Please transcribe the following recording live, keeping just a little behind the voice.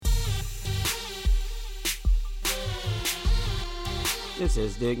This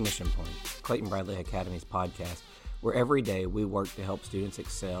is The Ignition Point, Clayton Bradley Academy's podcast, where every day we work to help students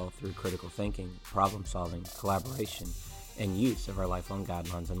excel through critical thinking, problem solving, collaboration, and use of our lifelong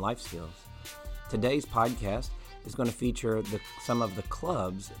guidelines and life skills. Today's podcast is going to feature some of the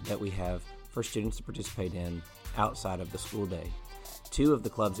clubs that we have for students to participate in outside of the school day. Two of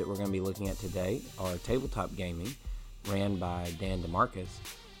the clubs that we're going to be looking at today are tabletop gaming, ran by Dan DeMarchis,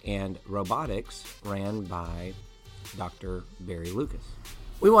 and robotics, ran by Dr. Barry Lucas.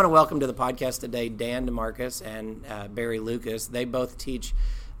 We want to welcome to the podcast today Dan DeMarchis and Barry Lucas. They both teach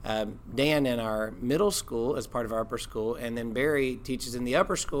Dan in our middle school as part of our upper school, and then Barry teaches in the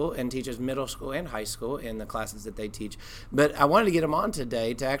upper school and teaches middle school and high school in the classes that they teach. But I wanted to get them on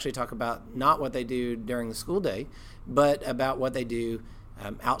today to actually talk about not what they do during the school day, but about what they do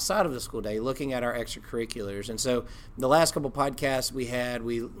outside of the school day, looking at our extracurriculars. And so the last couple podcasts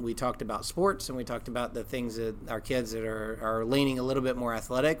we talked about sports, and we talked about the things that our kids that are leaning a little bit more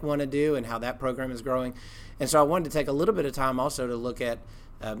athletic want to do and how that program is growing. And so I wanted to take a little bit of time also to look at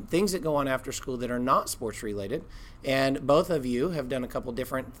things that go on after school that are not sports related. And both of you have done a couple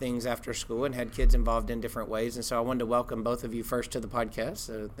different things after school and had kids involved in different ways. And so I wanted to welcome both of you first to the podcast.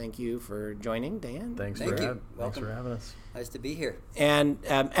 So thank you for joining, Dan. Thanks for having us. Nice to be here. And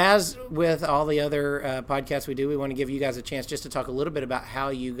as with all the other podcasts we do, we want to give you guys a chance just to talk a little bit about how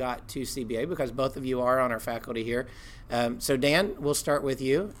you got to CBA, because both of you are on our faculty here. So Dan, we'll start with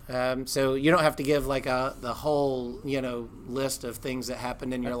you. So you don't have to give like the whole list of things that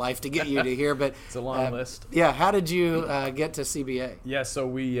happened in your life to get you to here, but it's a long list. Yeah, how did you get to CBA? Yeah, so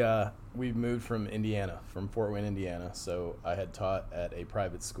we moved from Indiana, from Fort Wayne, Indiana. So I had taught at a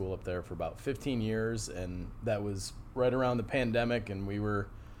private school up there for about 15 years, and that was right around the pandemic, and we were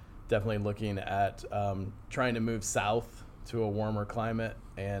definitely looking at trying to move south to a warmer climate,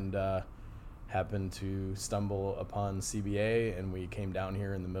 and happened to stumble upon CBA, and we came down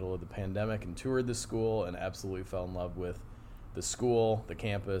here in the middle of the pandemic and toured the school and absolutely fell in love with the school, the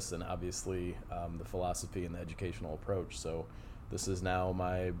campus, and obviously the philosophy and the educational approach. So this is now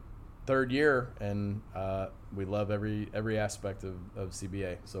my third year, and we love every aspect of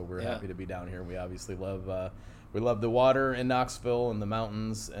CBA. So we're happy to be down here. We obviously love the water in Knoxville and the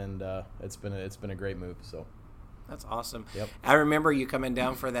mountains, and it's been a great move. So. That's awesome. Yep. I remember you coming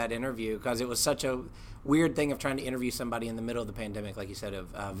down for that interview because it was such a weird thing of trying to interview somebody in the middle of the pandemic, like you said,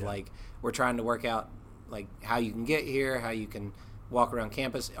 like we're trying to work out like how you can get here, how you can walk around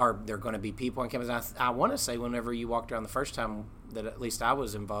campus. Are there going to be people on campus? And I want to say whenever you walked around the first time that at least I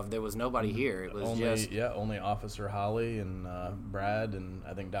was involved, there was nobody here. It was only Officer Holly and Brad and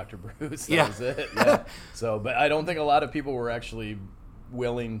I think Dr. Bruce. That Yeah. was it. Yeah. So, but I don't think a lot of people were actually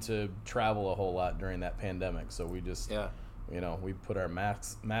willing to travel a whole lot during that pandemic. So we just, we put our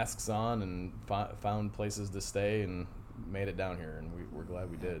masks on and found places to stay and made it down here, and we're glad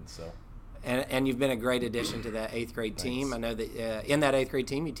we did. So. And you've been a great addition to that 8th grade team. Thanks. I know that in that 8th grade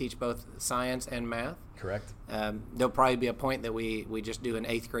team you teach both science and math. Correct. There'll probably be a point that we just do an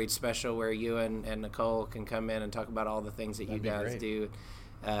 8th grade special where you and Nicole can come in and talk about all the things that you guys do.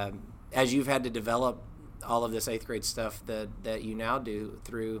 As you've had to develop all of this 8th grade stuff that you now do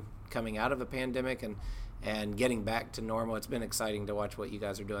through coming out of a pandemic and getting back to normal, it's been exciting to watch what you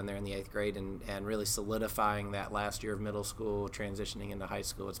guys are doing there in the 8th grade and really solidifying that last year of middle school, transitioning into high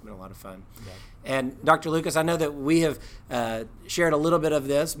school. It's been a lot of fun. Yeah. And Dr. Lucas, I know that we have shared a little bit of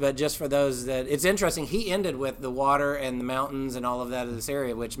this, but just for those that it's interesting, he ended with the water and the mountains and all of that in this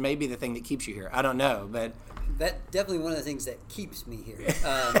area, which may be the thing that keeps you here. I don't know, but that's definitely one of the things that keeps me here.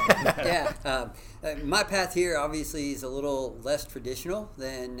 My path here obviously is a little less traditional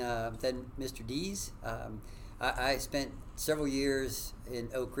than Mr. D's. I spent several years in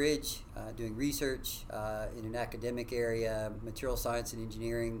Oak Ridge doing research in an academic area, material science and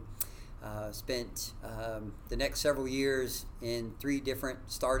engineering. Spent the next several years in 3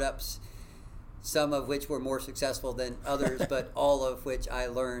 different startups, some of which were more successful than others, but all of which I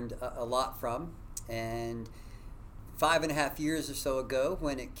learned a lot from. And 5.5 years or so ago,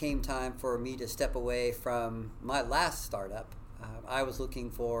 when it came time for me to step away from my last startup, I was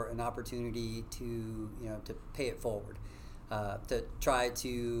looking for an opportunity to pay it forward, to try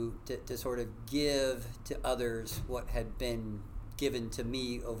to sort of give to others what had been given to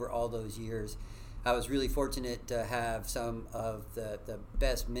me over all those years. I was really fortunate to have some of the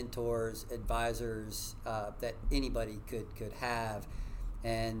best mentors, advisors that anybody could have.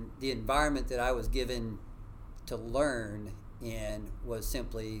 And the environment that I was given to learn in was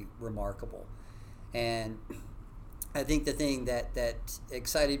simply remarkable. And I think the thing that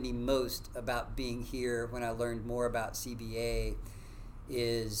excited me most about being here when I learned more about CBA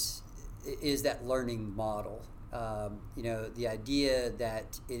is that learning model. The idea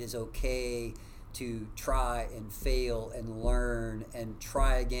that it is okay to try and fail and learn and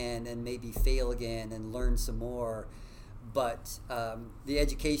try again and maybe fail again and learn some more. But the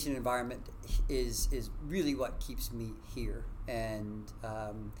education environment is really what keeps me here. And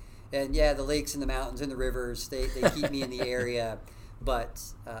yeah, the lakes and the mountains and the rivers, they keep me in the area. But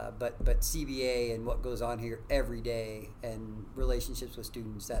CBA and what goes on here every day and relationships with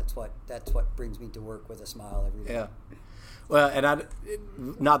students, that's what brings me to work with a smile every day. Yeah. Well, and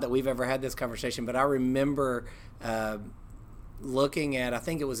not that we've ever had this conversation, but I remember looking at, I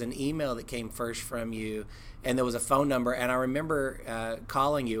think it was an email that came first from you, and there was a phone number, and I remember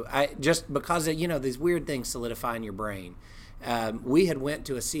calling you. Just because these weird things solidify in your brain. We had went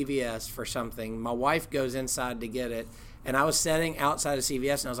to a CVS for something. My wife goes inside to get it, and I was sitting outside of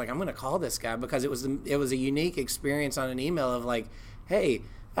CVS, and I was like, I'm going to call this guy, because it was a unique experience on an email of like, hey,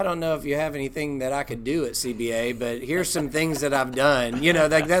 I don't know if you have anything that I could do at CBA, but here's some things that I've done.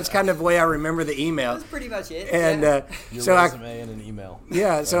 That's kind of the way I remember the email. That's pretty much it. And your so resume and an email.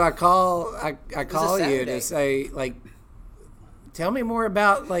 Yeah, so I call you to say, like, tell me more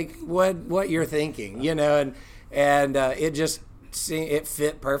about like what you're thinking, and it just it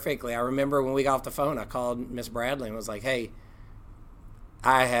fit perfectly. I remember when we got off the phone, I called Miss Bradley and was like, hey,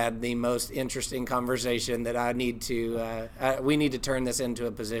 I had the most interesting conversation that I need to we need to turn this into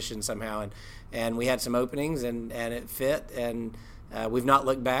a position somehow, and we had some openings and it fit, and we've not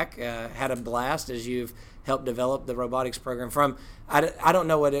looked back. Had a blast as you've helped develop the robotics program. From I don't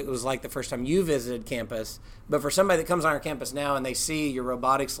know what it was like the first time you visited campus, but for somebody that comes on our campus now and they see your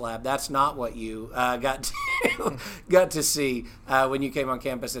robotics lab, that's not what you got to see when you came on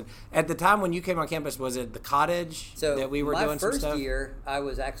campus. And at the time when you came on campus, was it the cottage that we were doing some stuff? My first year, I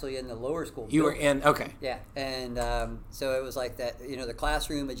was actually in the lower school. You were in, okay. Yeah, and so it was like that, the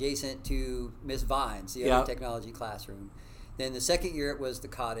classroom adjacent to Miss Vines, the other technology classroom. Then the second year, it was the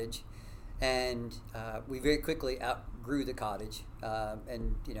cottage. And we very quickly outgrew the cottage,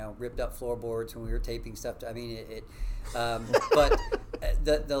 and ripped up floorboards when we were taping stuff. But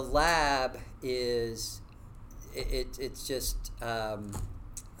the lab is it's just the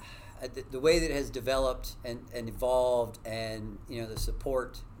way that it has developed and evolved, and the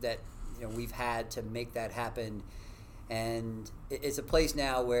support that we've had to make that happen, and it's a place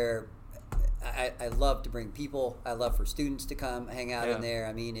now where I love to bring people. I love for students to come hang out in there.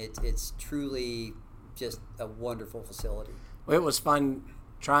 I mean, it's truly just a wonderful facility. Well, it was fun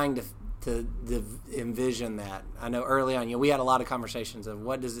trying to envision that. I know early on, we had a lot of conversations of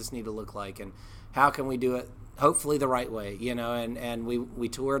what does this need to look like and how can we do it hopefully the right way, and we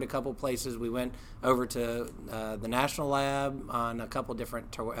toured a couple places. We went over to the National Lab on a couple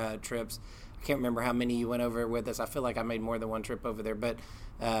different trips. I can't remember how many you went over with us. I feel like I made more than one trip over there, but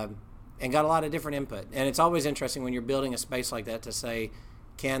and got a lot of different input. And it's always interesting when you're building a space like that to say,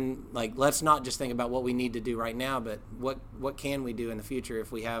 let's not just think about what we need to do right now, but what can we do in the future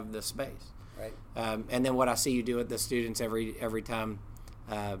if we have the space. Right. And then what I see you do with the students every time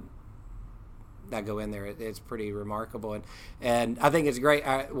I go in there, it's pretty remarkable. And I think it's great.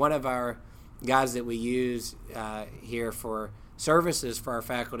 One of our guys that we use here for services for our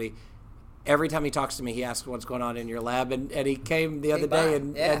faculty, every time he talks to me, he asks what's going on in your lab, and he came the other day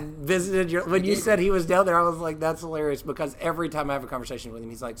and visited your. When you said he was down there, I was like, "That's hilarious!" Because every time I have a conversation with him,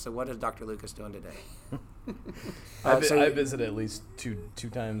 he's like, "So what is Dr. Lucas doing today?" I visit at least two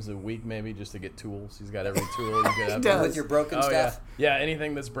times a week, maybe, just to get tools. He's got every tool you could have. With your broken stuff. Yeah,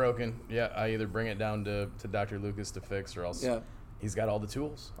 anything that's broken. Yeah, I either bring it down to Dr. Lucas to fix, or else he's got all the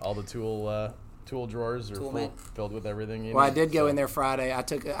tools, tool drawers are filled with everything. I did go in there Friday. I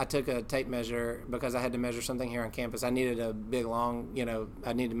took a tape measure because I had to measure something here on campus. I needed a big long,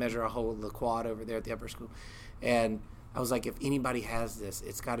 I needed to measure a whole the quad over there at the upper school, and I was like, if anybody has this,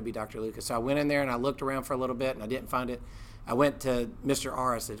 it's got to be Dr. Lucas. So I went in there and I looked around for a little bit and I didn't find it. I went to Mr.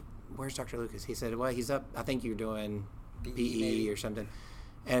 R. I said, "Where's Dr. Lucas?" He said, "Well, he's up. I think you're doing PE or something."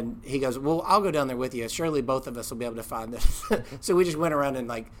 And he goes, "Well, I'll go down there with you. Surely both of us will be able to find this." So we just went around and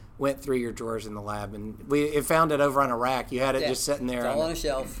went through your drawers in the lab, and we found it over on a rack. You had it just sitting there. It's all on a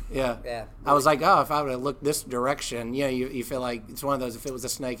shelf. Yeah. Yeah. I was like, oh, if I would have looked this direction, you feel like it's one of those. If it was a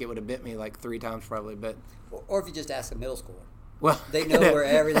snake, it would have bit me like 3 times probably. But or if you just ask a middle schooler, well, they know where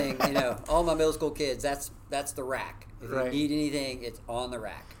everything. All my middle school kids. That's the rack. If you Right. need anything, it's on the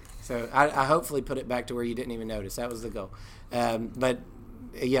rack. So I hopefully put it back to where you didn't even notice. That was the goal. But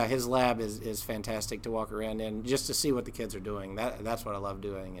yeah, his lab is fantastic to walk around in, just to see what the kids are doing. That's what I love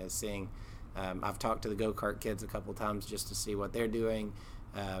doing, is seeing. I've talked to the go-kart kids a couple times just to see what they're doing.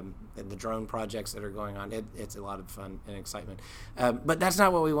 and the drone projects that are going on. It's a lot of fun and excitement. But that's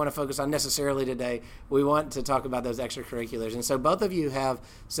not what we want to focus on necessarily today. We want to talk about those extracurriculars. And so both of you have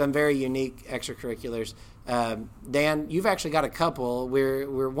some very unique extracurriculars. Dan, you've actually got a couple.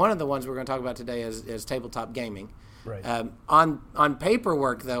 We're one of the ones we're going to talk about today is tabletop gaming. Right. On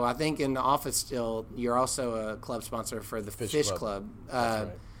paperwork, though, I think in the office still, you're also a club sponsor for the Fish Club. That's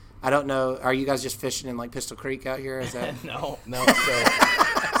right. I don't know. Are you guys just fishing in like Pistol Creek out here? Is that No.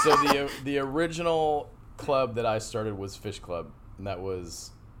 So the original club that I started was Fish Club, and that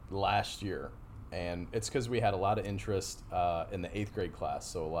was last year. And it's because we had a lot of interest in the 8th grade class.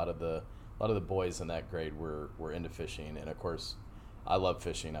 So a lot of the boys in that grade were into fishing, and of course, I love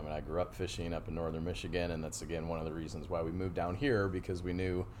fishing. I mean, I grew up fishing up in northern Michigan, and that's again one of the reasons why we moved down here, because we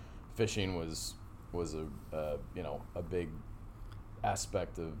knew fishing was a big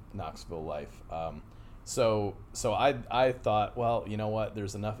aspect of Knoxville life. So I thought, well, you know what?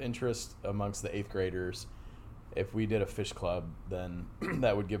 There's enough interest amongst the 8th graders. If we did a fish club, then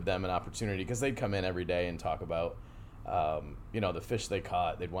that would give them an opportunity, because they'd come in every day and talk about, the fish they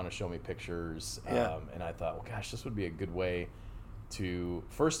caught. They'd want to show me pictures. Yeah. And I thought, well, gosh, this would be a good way to,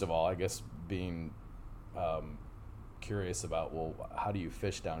 first of all, I guess being curious about, well, how do you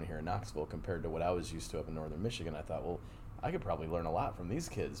fish down here in Knoxville compared to what I was used to up in northern Michigan? I thought, well, I could probably learn a lot from these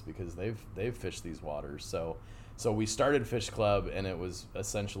kids because they've fished these waters. So we started Fish Club, and it was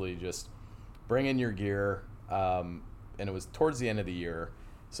essentially just bring in your gear, and it was towards the end of the year,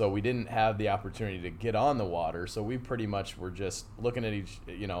 so we didn't have the opportunity to get on the water. So we pretty much were just looking at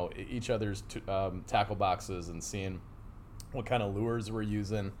each other's tackle boxes and seeing what kind of lures we're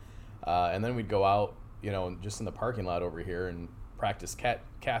using, and then we'd go out, just in the parking lot over here and practice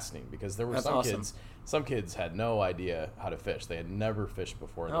casting, because there were That's some awesome. kids. Some kids had no idea how to fish. They had never fished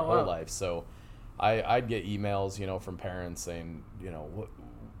before in their whole wow. life. So I'd get emails, from parents saying,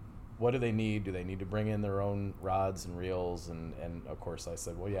 what do they need? Do they need to bring in their own rods and reels? And of course I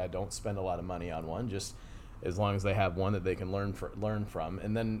said, well, yeah, don't spend a lot of money on one, just as long as they have one that they can learn from.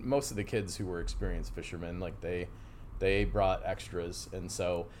 And then most of the kids who were experienced fishermen, like they brought extras. And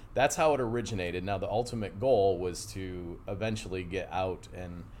so that's how it originated. Now the ultimate goal was to eventually get out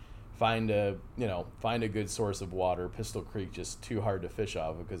and find a good source of water. Pistol Creek just too hard to fish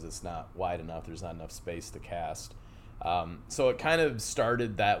off because it's not wide enough. There's not enough space to cast. So it kind of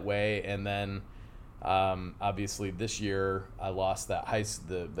started that way, and then obviously this year I lost that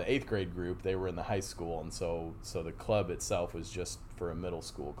the 8th grade group. They were in the high school, and so the club itself was just for a middle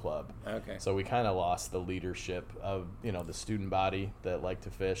school club. Okay. So we kind of lost the leadership of the student body that like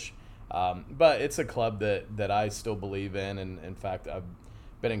to fish, but it's a club that I still believe in, and in fact I've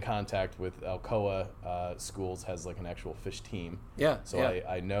been in contact with Alcoa Schools, has like an actual fish team. Yeah. So yeah.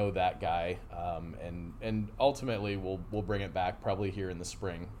 I know that guy, and ultimately we'll bring it back probably here in the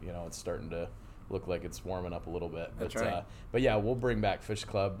spring. It's starting to look like it's warming up a little bit. That's right. But yeah, we'll bring back Fish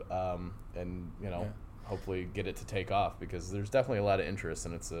Club, and hopefully get it to take off, because there's definitely a lot of interest,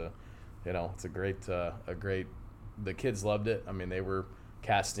 and it's a great. The kids loved it. I mean, they were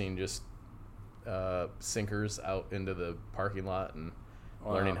casting just sinkers out into the parking lot and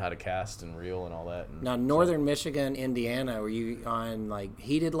learning how to cast and reel and all that. And Now, northern Michigan, Indiana, were you on like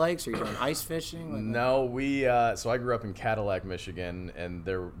heated lakes, or were you doing ice fishing? No, we so I grew up in Cadillac, Michigan, and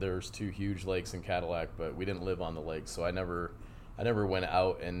there's 2 huge lakes in Cadillac, but we didn't live on the lake, so I never went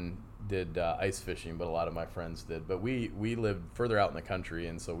out and did ice fishing, but a lot of my friends did. But we lived further out in the country,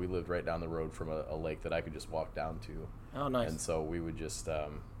 and so we lived right down the road from a lake that I could just walk down to. Oh, nice. And so we would just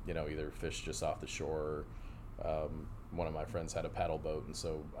either fish just off the shore, or one of my friends had a paddle boat, and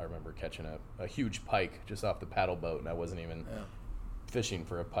so I remember catching a huge pike just off the paddle boat, and I wasn't even fishing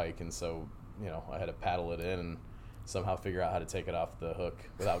for a pike, and so I had to paddle it in and somehow figure out how to take it off the hook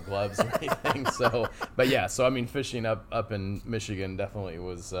without gloves or anything. So I mean, fishing up in Michigan definitely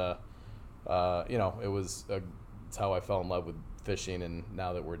was it's how I fell in love with fishing. And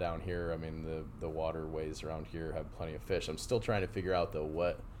now that we're down here, I mean, the waterways around here have plenty of fish. I'm still trying to figure out though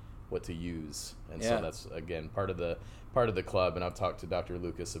what to use, and so that's again part of the club. And I've talked to Dr.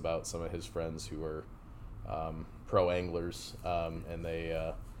 Lucas about some of his friends who are pro anglers, and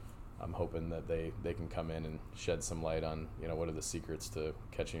they I'm hoping that they can come in and shed some light on what are the secrets to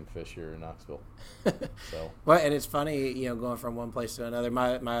catching fish here in Knoxville. So well, and it's funny going from one place to another.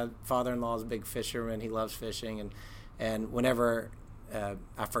 My father-in-law is a big fisherman. He loves fishing, and whenever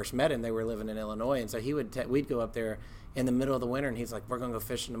I first met him, they were living in Illinois, and so we'd go up there in the middle of the winter, and he's like, we're going to go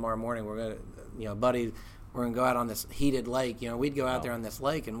fishing tomorrow morning. We're going to, buddy, we're going to go out on this heated lake. We'd go out there on this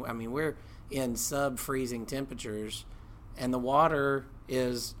lake, and I mean, we're in sub-freezing temperatures, and the water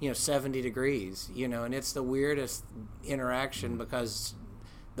is, 70 degrees, and it's the weirdest interaction because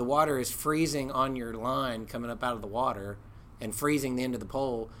the water is freezing on your line coming up out of the water and freezing the end of the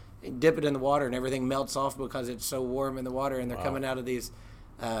pole. You dip it in the water and everything melts off because it's so warm in the water, and they're coming out of these,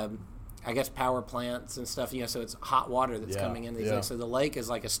 I guess, power plants and stuff. So it's hot water that's coming in these things. So the lake is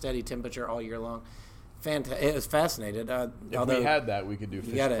like a steady temperature all year long. It was fascinating. If we had that, we could do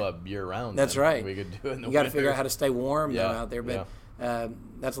fish club year round. That's right. We could do it in the You got to figure out how to stay warm though out there, but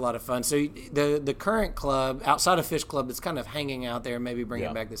that's a lot of fun. So the current club outside of fish club, it's kind of hanging out there. Maybe bring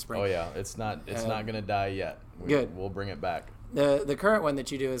it back this spring. Oh yeah, it's not going to die yet. We'll bring it back. The current one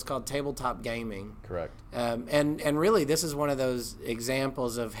that you do is called Tabletop Gaming. Correct. And really, this is one of those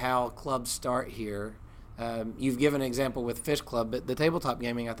examples of how clubs start here. You've given an example with Fish Club, but the Tabletop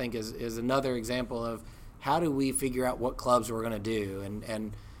Gaming, I think, is another example of how do we figure out what clubs we're going to do.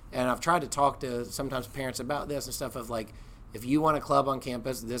 And I've tried to talk to sometimes parents about this and stuff of like, if you want a club on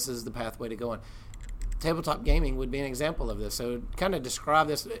campus, this is the pathway to go on. Tabletop gaming would be an example of this. So kind of describe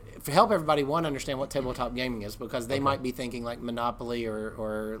this, help everybody understand what tabletop gaming is, because they might be thinking like Monopoly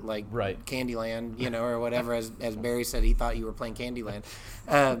or like Candyland, or whatever. As Barry said, he thought you were playing Candyland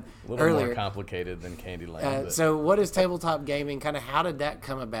a little earlier. more complicated than Candyland. So what is tabletop gaming? Kind of how did that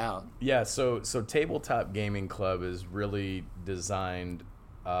come about? Yeah, so Tabletop Gaming Club is really designed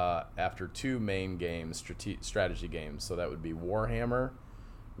after two main games, strategy games. So that would be Warhammer,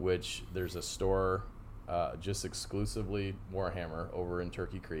 which there's a store just exclusively Warhammer over in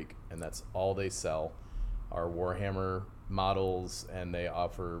Turkey Creek, and that's all they sell are Warhammer models, and they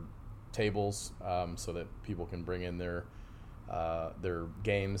offer tables so that people can bring in their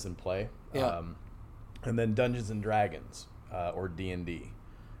games and play. And then Dungeons and Dragons or D&D.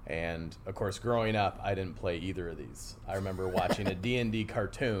 And of course, growing up, I didn't play either of these. I remember watching a D&D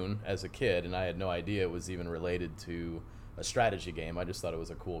cartoon as a kid, and I had no idea it was even related to a strategy game. I just thought it was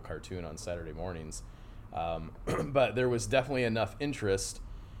a cool cartoon on Saturday mornings. But there was definitely enough interest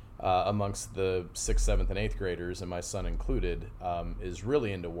amongst the 6th, 7th, and 8th graders, and my son included, is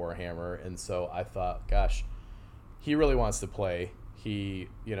really into Warhammer. And so I thought, gosh, he really wants to play. He,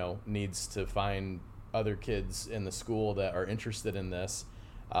 needs to find other kids in the school that are interested in this.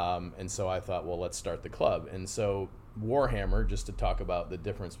 And so I thought, well, let's start the club. And so Warhammer, just to talk about the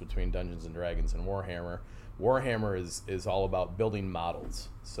difference between Dungeons and Dragons and Warhammer is all about building models.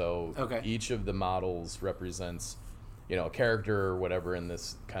 So each of the models represents, a character or whatever in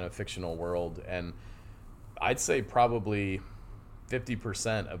this kind of fictional world. And I'd say probably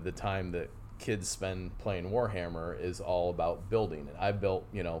 50% of the time that kids spend playing Warhammer is all about building. And I built,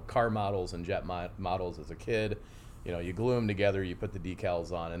 car models and jet models as a kid. You glue them together, you put the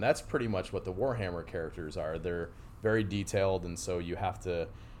decals on, and that's pretty much what the Warhammer characters are. They're very detailed, and so you have to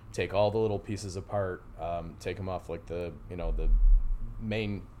take all the little pieces apart, take them off like the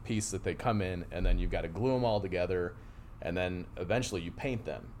main piece that they come in, and then you've got to glue them all together, and then eventually you paint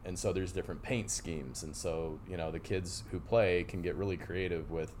them. And so there's different paint schemes, and so the kids who play can get really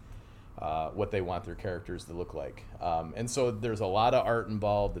creative with what they want their characters to look like. And so there's a lot of art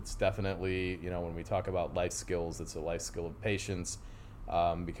involved. It's definitely, when we talk about life skills, it's a life skill of patience,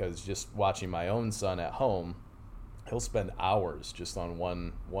 because just watching my own son at home, he'll spend hours just on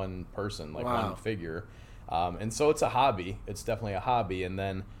one person, like one figure. And so it's a hobby. It's definitely a hobby. And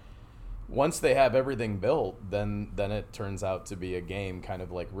then once they have everything built, then it turns out to be a game kind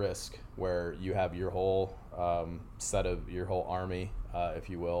of like Risk, where you have your whole set of your whole army, if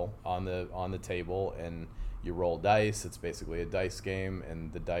you will, on the table, and you roll dice. It's basically a dice game,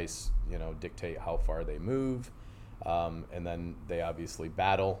 and the dice, dictate how far they move. And then they obviously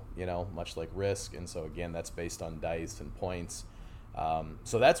battle, much like Risk. And so again, that's based on dice and points.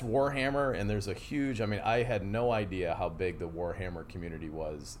 So that's Warhammer, and there's a huge, I had no idea how big the Warhammer community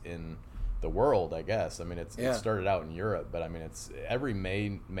was in the world, I guess. It started out in Europe, but it's every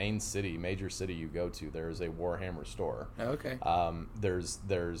major city you go to, there is a Warhammer store. Okay.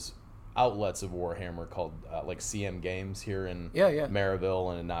 There's outlets of Warhammer called like CM Games here in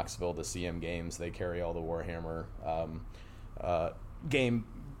Maryville, and in Knoxville, the CM Games, they carry all the Warhammer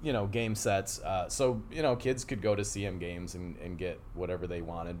game sets. So kids could go to CM Games and get whatever they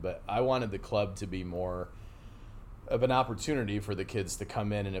wanted, but I wanted the club to be more of an opportunity for the kids to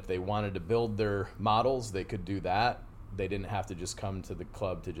come in, and if they wanted to build their models, they could do that. They didn't have to just come to the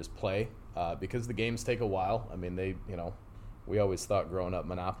club to just play, because the games take a while. We always thought growing up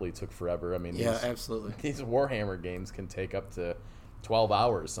Monopoly took forever. Absolutely. These Warhammer games can take up to 12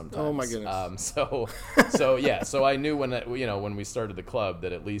 hours sometimes. Oh my goodness. So I knew when we started the club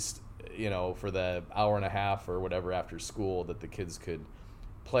that at least, for the hour and a half or whatever after school, that the kids could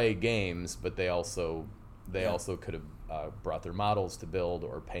play games, but they also could have brought their models to build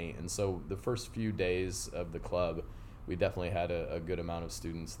or paint. And so the first few days of the club, we definitely had a good amount of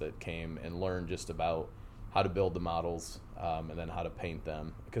students that came and learned just about how to build the models, and then how to paint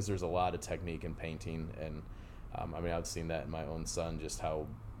them, because there's a lot of technique in painting. And I mean, I've seen that in my own son, just how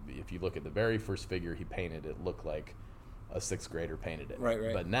if you look at the very first figure he painted, it looked like a sixth grader painted it.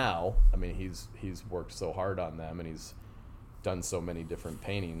 Right. But now, I mean, he's worked so hard on them, and he's done so many different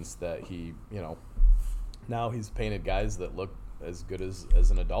paintings that he, now he's painted guys that look as good as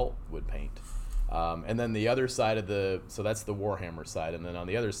an adult would paint. And then the other side of so that's the Warhammer side, and then on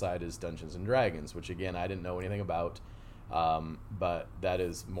the other side is Dungeons and Dragons, which again I didn't know anything about, but that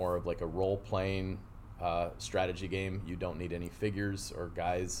is more of like a role-playing strategy game. You don't need any figures or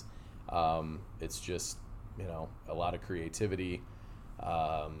guys. It's just a lot of creativity,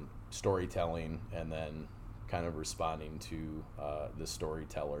 storytelling, and then kind of responding to the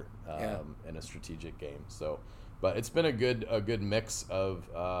storyteller in a strategic game. So, but it's been a good mix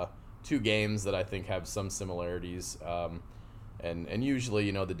of two games that I think have some similarities, and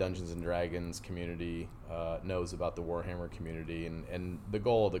usually the Dungeons and Dragons community knows about the Warhammer community, and the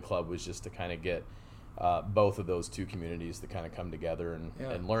goal of the club was just to kind of get both of those two communities to kind of come together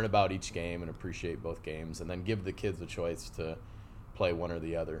and learn about each game and appreciate both games, and then give the kids a choice to play one or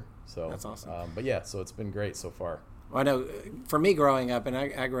the other. So that's awesome. But yeah, so it's been great so far. Well, I know for me growing up, and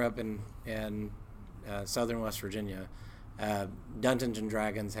I grew up in southern West Virginia, Dungeons and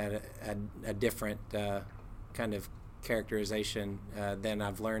Dragons had a different kind of characterization than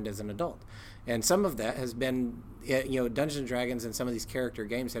I've learned as an adult, and some of that has been Dungeons and Dragons and some of these character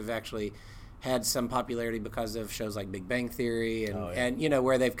games have actually had some popularity because of shows like Big Bang Theory and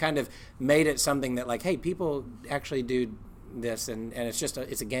where they've kind of made it something that like, hey, people actually do this, and it's just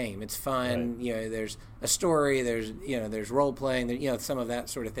it's a game, it's fun. Right. There's a story, there's role playing, some of that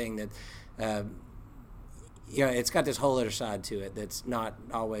sort of thing that it's got this whole other side to it that's not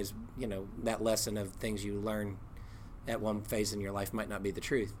always that lesson of things you learn at one phase in your life might not be the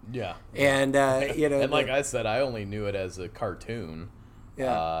truth. Yeah. And and like I said, I only knew it as a cartoon.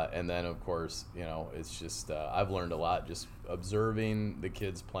 Yeah. And then of course it's just I've learned a lot just observing the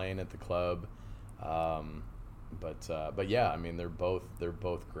kids playing at the club. But yeah, I mean they're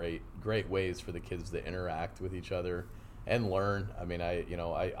both great ways for the kids to interact with each other and learn. I mean,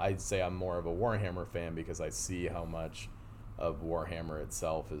 I'd say I'm more of a Warhammer fan because I see how much of Warhammer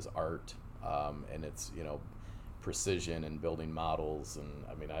itself is art, and it's precision and building models. And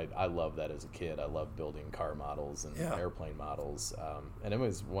I mean, I love that as a kid. I love building car models and airplane models, and it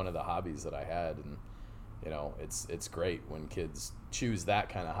was one of the hobbies that I had. And it's great when kids choose that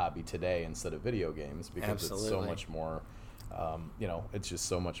kind of hobby today instead of video games, because Absolutely. It's so much more, it's just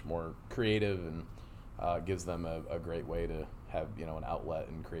so much more creative, and gives them a great way to have an outlet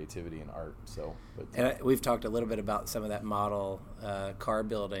in creativity and art. So, and we've talked a little bit about some of that model car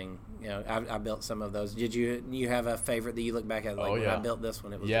building. I built some of those. Did you have a favorite that you look back at? Like, when I built this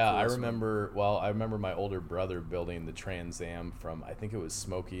one, it was the I coolest remember. One. Well, I remember my older brother building the Trans Am from, I think it was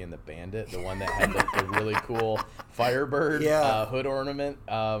Smokey and the Bandit, the one that had the really cool Firebird hood ornament,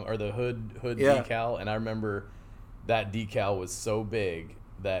 or the hood decal. And I remember that decal was so big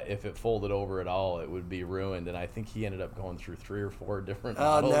that if it folded over at all, it would be ruined. And I think he ended up going through 3 or 4 different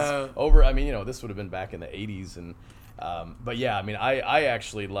models over. I mean, this would have been back in the 80s. And but yeah, I mean, I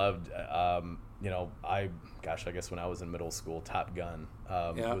actually loved, I guess when I was in middle school, Top Gun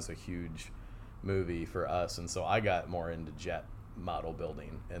was a huge movie for us. And so I got more into jet model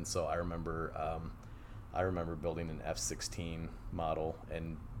building. And so I remember building an F-16 model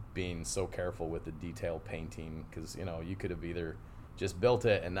and being so careful with the detail painting, because, you could have either just built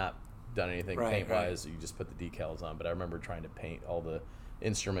it and not done anything paint-wise. You just put the decals on. But I remember trying to paint all the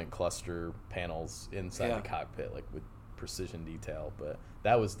instrument cluster panels inside the cockpit, like with precision detail. But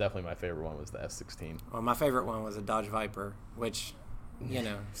that was definitely my favorite one, was the F-16. Well, my favorite one was a Dodge Viper, which,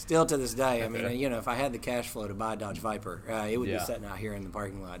 still to this day, I mean, if I had the cash flow to buy a Dodge Viper, it would be sitting out here in the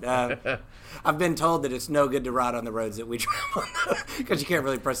parking lot. I've been told that it's no good to ride on the roads that we travel on, because you can't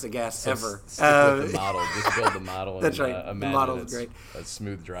really press the gas ever. Stick with the model. Just build the model. That's and, right. Imagine the model's it's great. A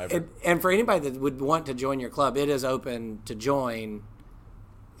smooth driver. And for anybody that would want to join your club, it is open to join.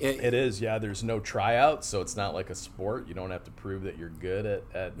 It is, yeah. There's no tryouts, so it's not like a sport. You don't have to prove that you're good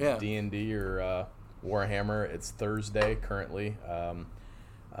at D&D or Warhammer. It's Thursday currently,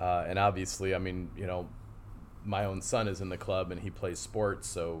 and obviously, I mean, my own son is in the club and he plays sports,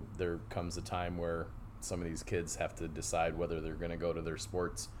 so there comes a time where some of these kids have to decide whether they're going to go to their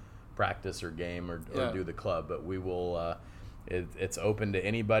sports practice or game or do the club. But we will. It's open to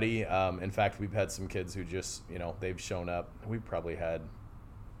anybody. In fact, we've had some kids who just they've shown up. We've probably had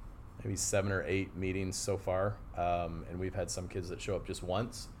maybe 7 or 8 meetings so far, and we've had some kids that show up just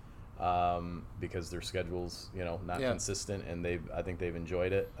once. because their schedule's not consistent, and I think they've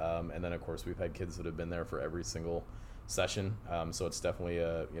enjoyed it. And then of course we've had kids that have been there for every single session. So it's definitely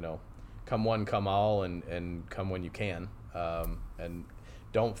a come one, come all, and come when you can. And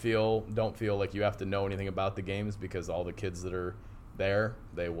don't feel like you have to know anything about the games, because all the kids that are there,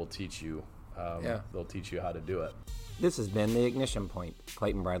 they will teach you. They'll teach you how to do it. This has been The Ignition Point,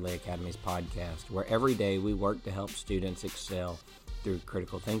 Clayton Bradley Academy's podcast, where every day we work to help students excel through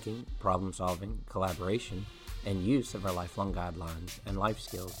critical thinking, problem solving, collaboration, and use of our lifelong guidelines and life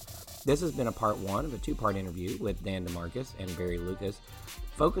skills. This has been a part one of a two-part interview with Dan DeMarchis and Barry Lucas,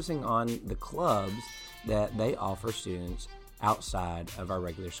 focusing on the clubs that they offer students outside of our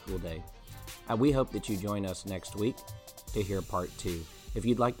regular school day. We hope that you join us next week to hear part two. If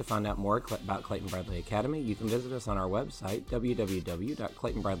you'd like to find out more about Clayton Bradley Academy, you can visit us on our website,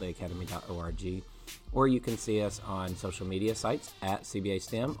 www.claytonbradleyacademy.org, or you can see us on social media sites at CBA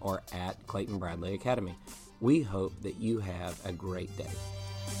STEM or at Clayton Bradley Academy. We hope that you have a great day.